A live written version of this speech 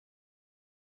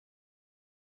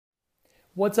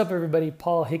What's up, everybody?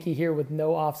 Paul Hickey here with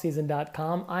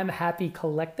nooffseason.com. I'm happy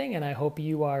collecting, and I hope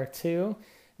you are too.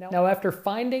 Now, after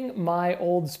finding my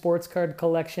old sports card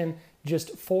collection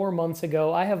just 4 months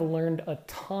ago, I have learned a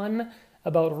ton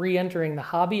about re-entering the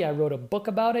hobby. I wrote a book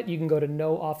about it. You can go to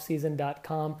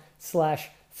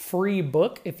nooffseason.com/free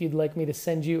book if you'd like me to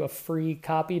send you a free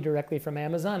copy directly from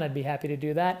Amazon. I'd be happy to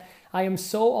do that. I am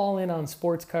so all in on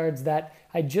sports cards that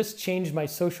I just changed my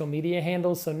social media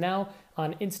handles. So now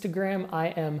on Instagram, I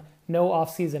am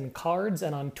nooffseasoncards,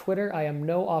 and on Twitter, I am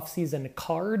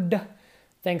nooffseasoncard.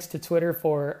 Thanks to Twitter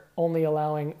for only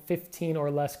allowing 15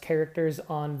 or less characters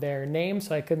on their name,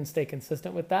 so I couldn't stay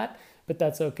consistent with that, but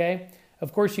that's okay.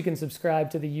 Of course, you can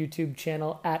subscribe to the YouTube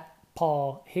channel at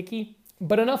Paul Hickey.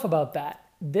 But enough about that.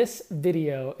 This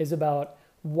video is about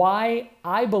why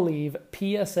I believe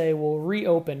PSA will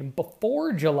reopen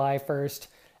before July 1st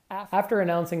after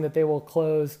announcing that they will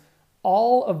close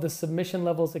all of the submission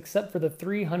levels except for the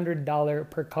 $300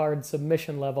 per card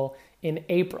submission level in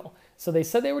April. So they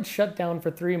said they would shut down for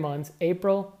 3 months,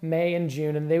 April, May, and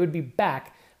June, and they would be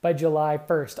back by July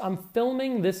 1st. I'm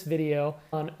filming this video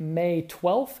on May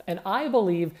 12th, and I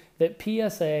believe that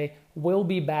PSA will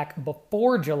be back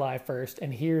before July 1st,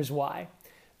 and here's why.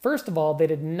 First of all, they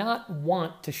did not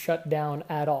want to shut down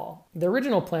at all. The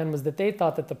original plan was that they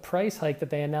thought that the price hike that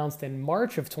they announced in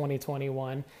March of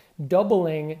 2021,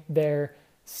 doubling their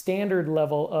standard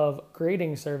level of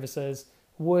grading services,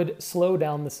 would slow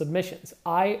down the submissions.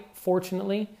 I,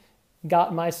 fortunately,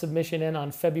 got my submission in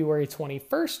on February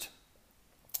 21st,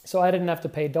 so I didn't have to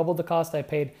pay double the cost. I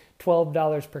paid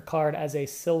 $12 per card as a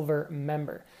silver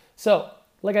member. So,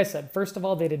 like I said, first of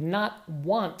all, they did not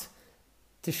want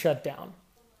to shut down.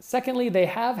 Secondly, they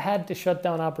have had to shut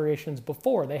down operations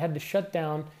before. They had to shut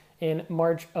down in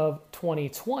March of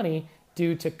 2020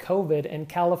 due to COVID and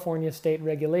California state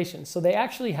regulations. So they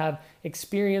actually have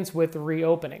experience with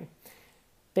reopening.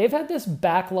 They've had this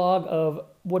backlog of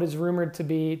what is rumored to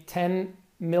be 10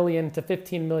 million to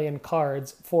 15 million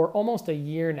cards for almost a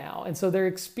year now. And so they're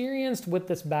experienced with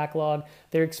this backlog.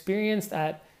 They're experienced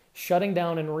at shutting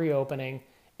down and reopening.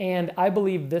 And I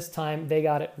believe this time they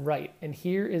got it right. And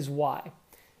here is why.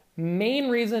 Main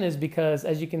reason is because,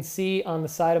 as you can see on the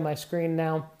side of my screen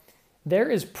now, there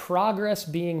is progress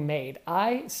being made.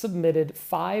 I submitted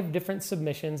 5 different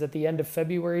submissions at the end of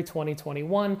February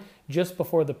 2021, just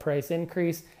before the price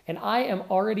increase, and I am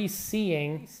already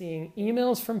seeing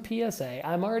emails from PSA.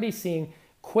 I'm already seeing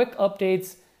quick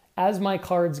updates as my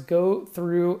cards go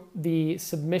through the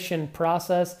submission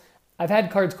process. I've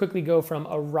had cards quickly go from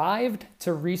arrived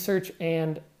to research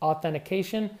and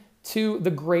authentication to the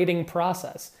grading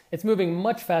process. It's moving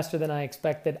much faster than I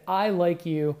expected. I, like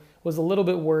you, was a little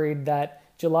bit worried that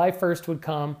July 1st would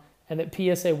come and that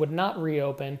PSA would not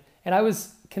reopen. And I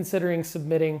was considering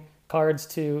submitting cards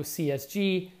to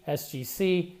CSG,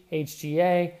 SGC,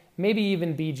 HGA, maybe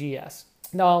even BGS.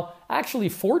 Now, actually,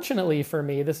 fortunately for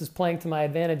me, this is playing to my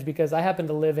advantage because I happen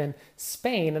to live in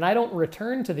Spain and I don't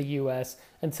return to the US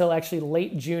until actually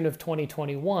late June of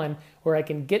 2021, where I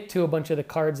can get to a bunch of the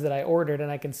cards that I ordered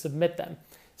and I can submit them.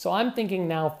 So I'm thinking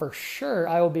now for sure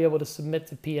I will be able to submit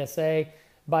to PSA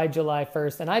by July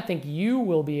 1st, and I think you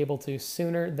will be able to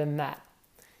sooner than that.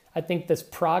 I think this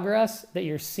progress that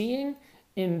you're seeing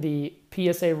in the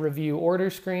PSA review order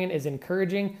screen is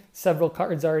encouraging. Several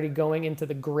cards already going into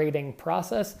the grading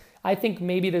process. I think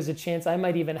maybe there's a chance I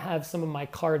might even have some of my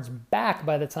cards back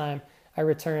by the time I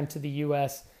return to the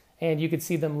US, and you could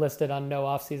see them listed on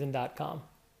nooffseason.com.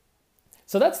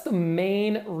 So that's the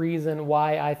main reason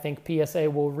why I think PSA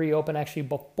will reopen actually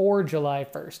before July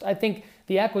 1st. I think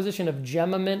the acquisition of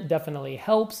Gemamint definitely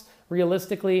helps.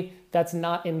 Realistically, that's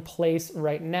not in place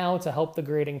right now to help the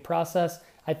grading process.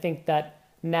 I think that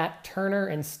Nat Turner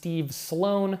and Steve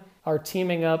Sloan are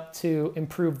teaming up to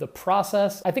improve the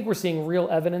process. I think we're seeing real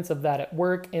evidence of that at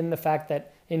work in the fact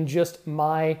that in just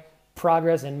my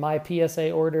progress in my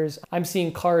PSA orders, I'm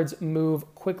seeing cards move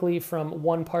quickly from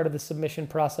one part of the submission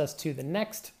process to the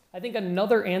next. I think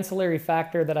another ancillary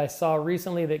factor that I saw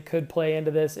recently that could play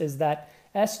into this is that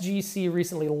SGC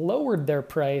recently lowered their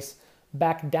price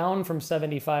back down from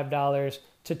 $75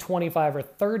 to $25 or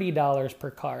 $30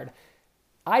 per card.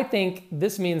 I think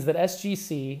this means that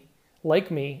SGC,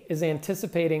 like me, is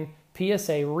anticipating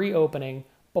PSA reopening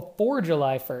before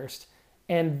July 1st,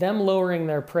 and them lowering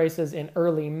their prices in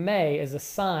early May is a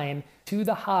sign to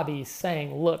the hobby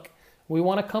saying, look, we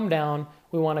want to come down,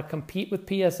 we want to compete with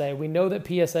PSA. We know that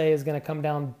PSA is going to come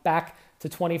down back to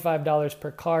 $25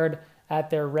 per card at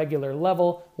their regular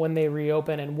level when they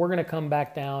reopen, and we're going to come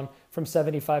back down from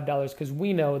 $75 because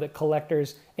we know that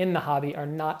collectors in the hobby are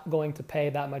not going to pay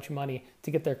that much money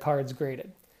to get their cards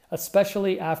graded.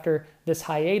 especially after this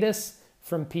hiatus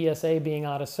from PSA being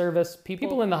out of service.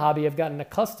 People in the hobby have gotten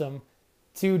accustomed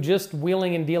to just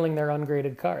wheeling and dealing their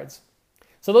ungraded cards.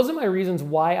 So those are my reasons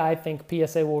why I think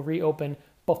PSA will reopen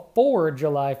before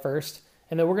July 1st,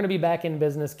 and that we're going to be back in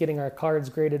business getting our cards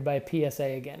graded by PSA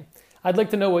again. I'd like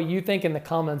to know what you think in the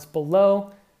comments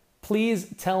below.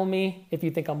 Please tell me if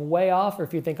you think I'm way off or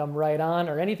if you think I'm right on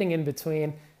or anything in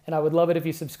between, and I would love it if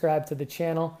you subscribe to the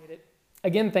channel.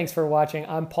 Again, thanks for watching.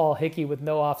 I'm Paul Hickey with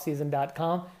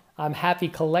nooffseason.com. I'm happy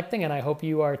collecting, and I hope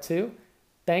you are too.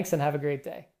 Thanks, and have a great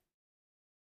day.